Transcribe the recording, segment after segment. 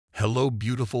Hello,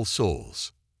 beautiful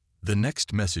souls. The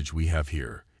next message we have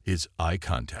here is eye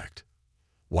contact.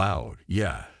 Wow,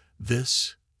 yeah,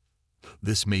 this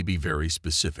may be very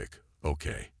specific,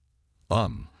 okay.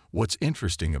 What's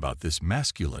interesting about this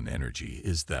masculine energy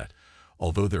is that,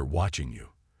 although they're watching you,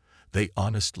 they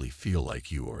honestly feel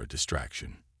like you are a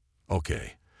distraction.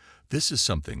 Okay, this is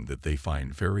something that they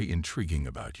find very intriguing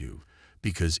about you,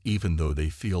 because even though they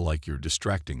feel like you're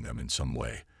distracting them in some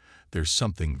way, there's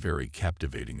something very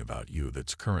captivating about you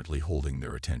that's currently holding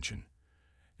their attention.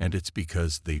 And it's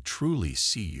because they truly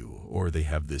see you, or they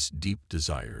have this deep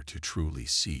desire to truly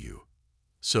see you.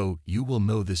 So you will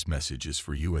know this message is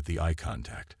for you at the eye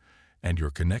contact, and your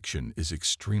connection is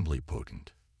extremely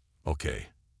potent. Okay,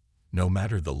 no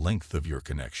matter the length of your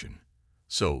connection.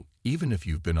 So even if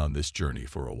you've been on this journey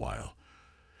for a while,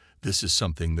 this is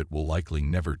something that will likely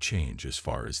never change as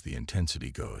far as the intensity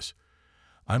goes.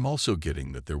 I'm also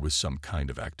getting that there was some kind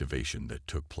of activation that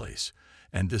took place,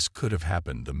 and this could have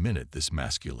happened the minute this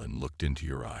masculine looked into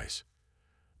your eyes.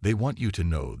 They want you to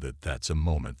know that that's a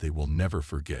moment they will never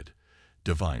forget,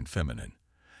 divine feminine,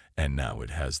 and now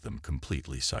it has them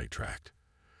completely sidetracked,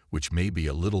 which may be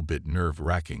a little bit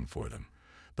nerve-wracking for them,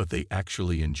 but they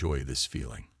actually enjoy this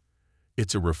feeling.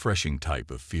 It's a refreshing type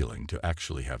of feeling to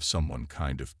actually have someone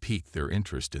kind of pique their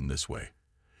interest in this way.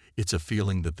 It's a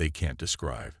feeling that they can't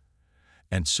describe.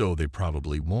 And so they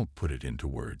probably won't put it into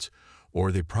words,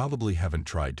 or they probably haven't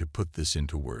tried to put this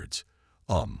into words,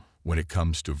 when it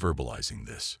comes to verbalizing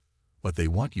this. But they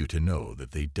want you to know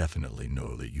that they definitely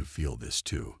know that you feel this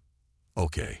too.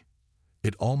 Okay.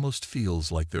 It almost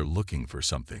feels like they're looking for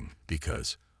something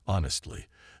because, honestly,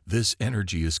 this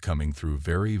energy is coming through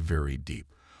very, very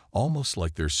deep, almost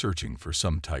like they're searching for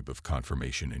some type of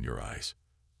confirmation in your eyes.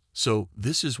 So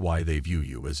this is why they view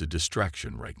you as a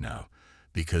distraction right now,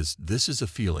 because this is a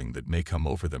feeling that may come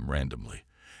over them randomly,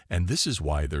 and this is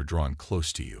why they're drawn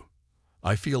close to you.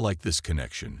 I feel like this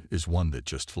connection is one that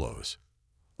just flows.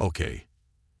 Okay,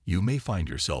 you may find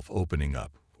yourself opening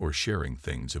up or sharing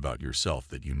things about yourself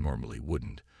that you normally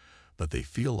wouldn't, but they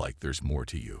feel like there's more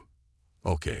to you.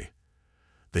 Okay,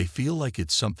 they feel like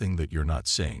it's something that you're not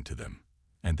saying to them,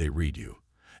 and they read you,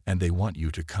 and they want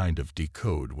you to kind of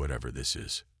decode whatever this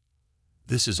is.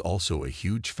 This is also a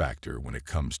huge factor when it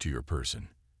comes to your person.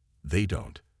 They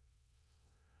don't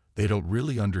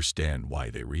really understand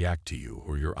why they react to you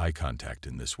or your eye contact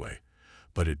in this way,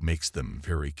 but it makes them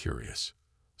very curious.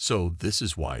 So this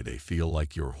is why they feel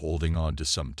like you're holding on to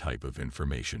some type of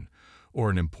information or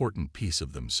an important piece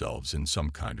of themselves in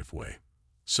some kind of way.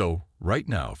 So right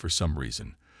now, for some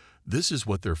reason, this is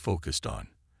what they're focused on.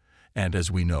 And as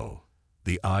we know,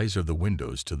 the eyes are the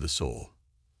windows to the soul.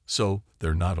 So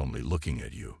they're not only looking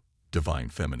at you, divine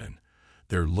feminine,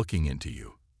 they're looking into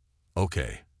you.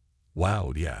 Okay.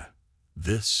 Wow, yeah.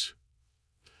 This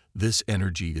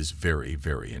energy is very,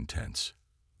 very intense.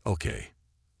 Okay.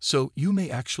 So you may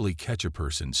actually catch a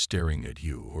person staring at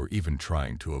you or even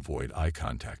trying to avoid eye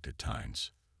contact at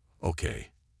times. Okay.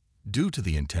 Due to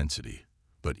the intensity,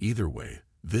 but either way,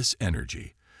 this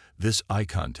energy, this eye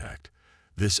contact,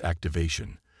 this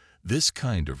activation, this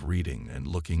kind of reading and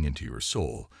looking into your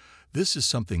soul, this is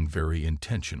something very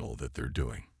intentional that they're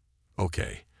doing.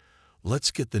 Okay,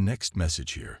 let's get the next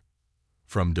message here.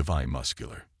 From Divine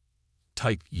Muscular.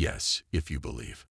 Type yes if you believe.